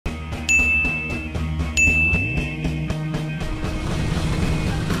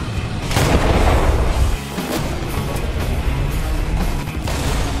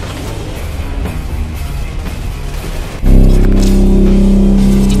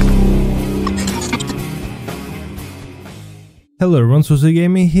Hello everyone, FØ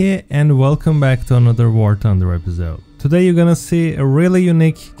ถี่here and welcome back to another War Thunder episode. Today you're gonna see a really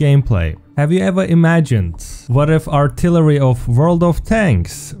unique gameplay. Have you ever imagined what if artillery of World of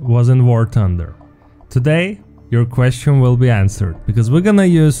Tanks was in War Thunder? Today your question will be answered because we're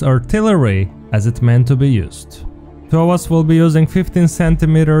gonna use artillery as it's meant to be used. Two of us will be using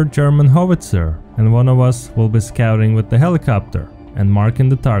 15cm German howitzer and one of us will be scouting with the helicopter and marking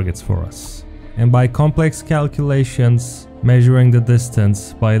the targets for us. And by complex calculations, measuring the distance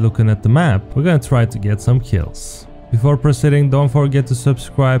by looking at the map, we're gonna try to get some kills. Before proceeding, don't forget to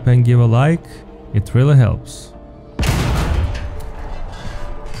subscribe and give a like, it really helps.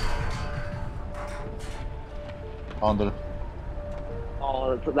 Under.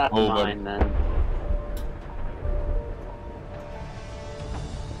 Oh, that's Over. mine then.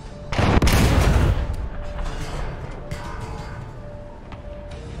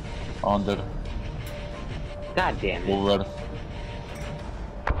 Under. God damn it. Over.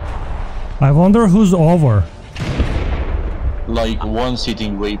 I wonder who's over. Like one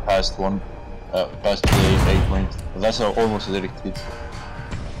sitting way past one, past the 8 point. That's almost a direct hit.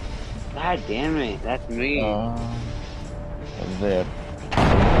 God damn it, that's me. There.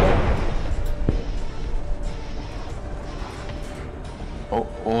 Oh,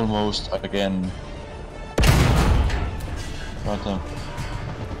 almost again. Got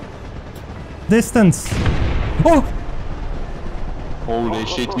Distance! Oh! Holy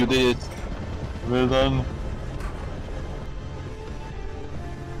shit, you did it. Well done.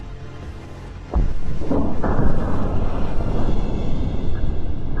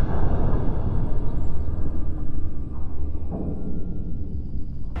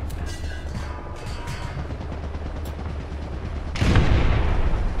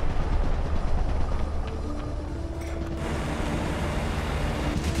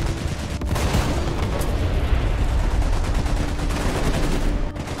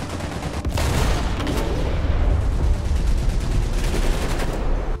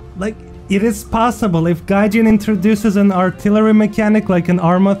 Like, it is possible if Gaijin introduces an artillery mechanic like an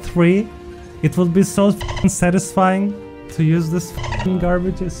Arma 3, it would be so satisfying to use this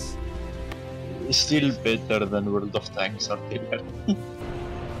garbages. Still better than World of Tanks artillery.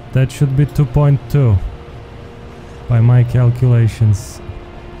 That should be 2.2 by my calculations.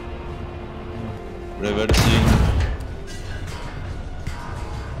 Reversing.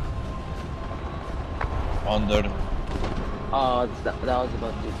 Under. Oh, that was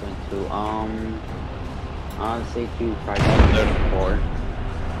about 2.2. I'll say 2.4.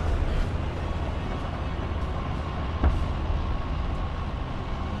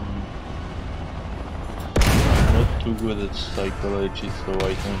 Not too good at psychology, so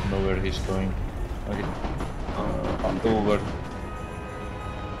I don't know where he's going. Okay. Over.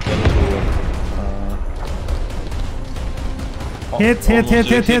 That was over.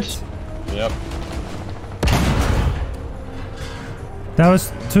 Hit! Yep. That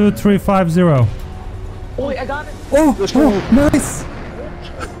was 2350. Oh, wait, I got it! Oh, nice!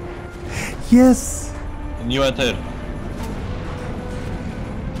 Yes! New enter.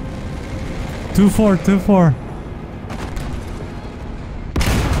 2424.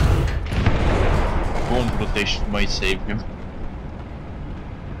 One rotation might save him.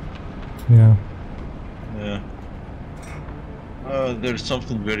 Yeah. Yeah. There's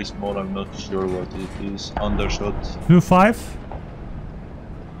something very small, I'm not sure what it is. Undershot. 25.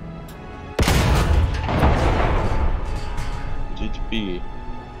 GTP.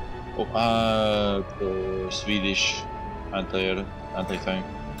 Oh, the Swedish anti-tank,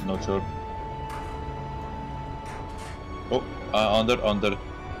 not sure. Oh, under,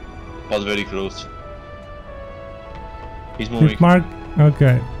 but very close. He's moving. Hit mark.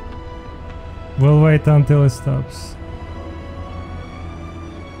 Okay. We'll wait until it stops.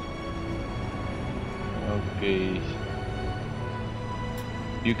 Okay.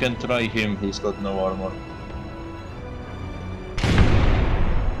 You can try him, he's got no armor.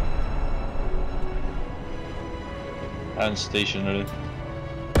 And stationary.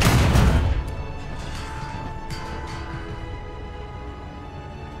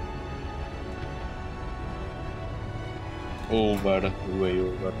 Over, way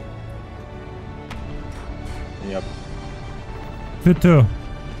over. Yep. 2-2.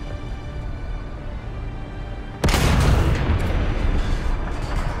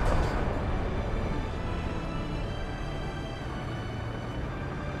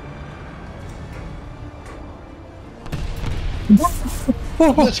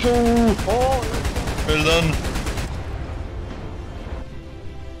 Let's go! Oh, well done.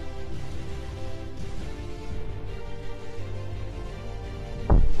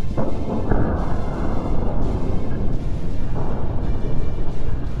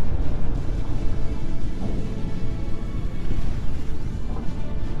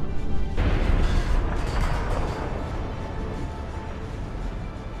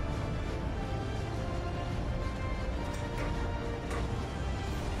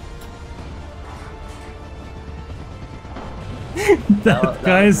 That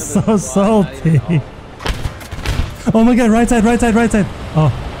guy is so salty. Oh my god, right side, right side, right side.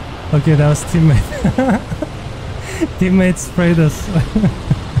 Oh, okay, that was teammate. Teammate sprayed us.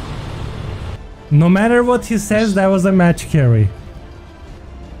 No matter what he says, that was a match carry.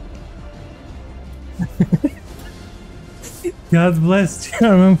 God bless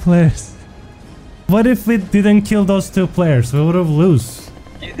German players. What if we didn't kill those two players? We would have lost.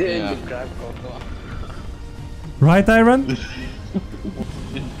 You did. Yeah. You grabbed Coco. Right, Iron?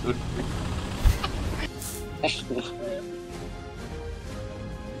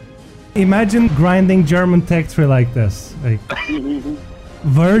 Imagine grinding German tech tree like this. Like,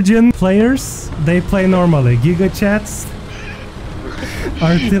 virgin players, they play normally. Giga chats,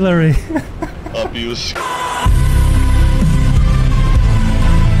 artillery. Abuse.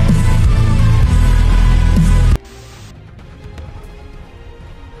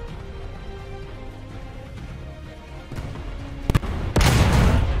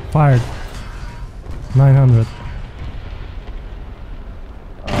 Fired. 900.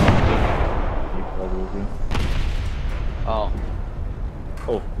 Oh.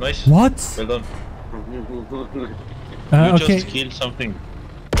 Oh, nice. What? Well done. You Okay. just killed something.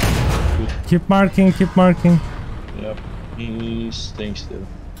 Keep marking, keep marking. Yep. He's staying still.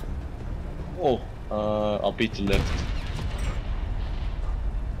 Oh, a bit left.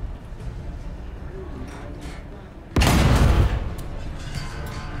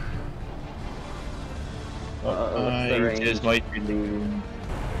 What's the He range? just might be leaving.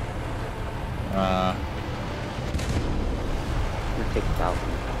 6,000.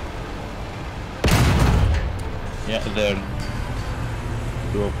 Yeah, there.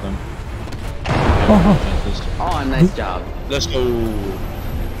 Two of them. Oh, Oh, nice job. Let's go.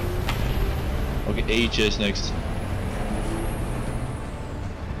 Okay, HS next.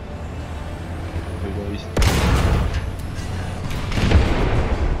 Okay, guys.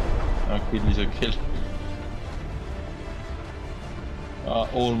 A kill is a kill.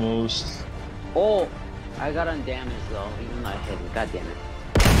 Almost. Oh, I got undamaged though, even though I hit him. God damn it.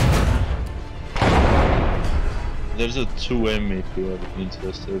 There's a 2M if you are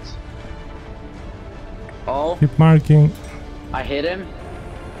interested. Oh, keep marking. I hit him.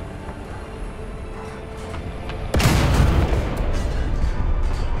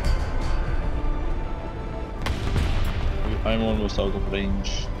 I'm almost out of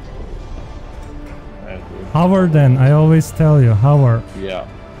range. Hover then, I always tell you, hover. Yeah.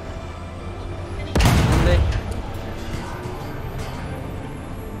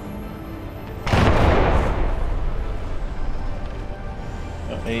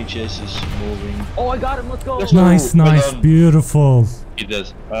 HS is moving. Oh, I got him. Let's go. Let's go. Nice, Well nice, done. beautiful. He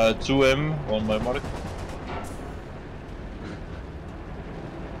does. 2M on my mark.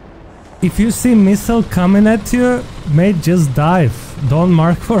 If you see missile coming at you, mate, just dive. Don't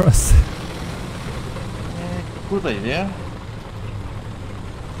mark for us. Good idea.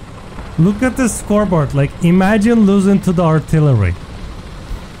 Look at the scoreboard, like imagine losing to the artillery.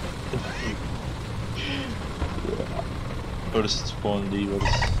 First spawn levers.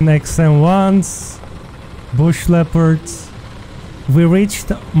 Next and ones, bush leopards. We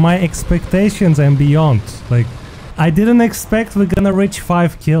reached my expectations and beyond. Like, I didn't expect we're gonna reach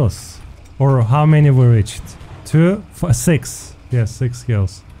 5 kills. Or how many we reached? 2, 4, 6. Yeah, 6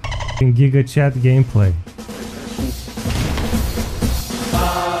 kills. In Giga Chat gameplay.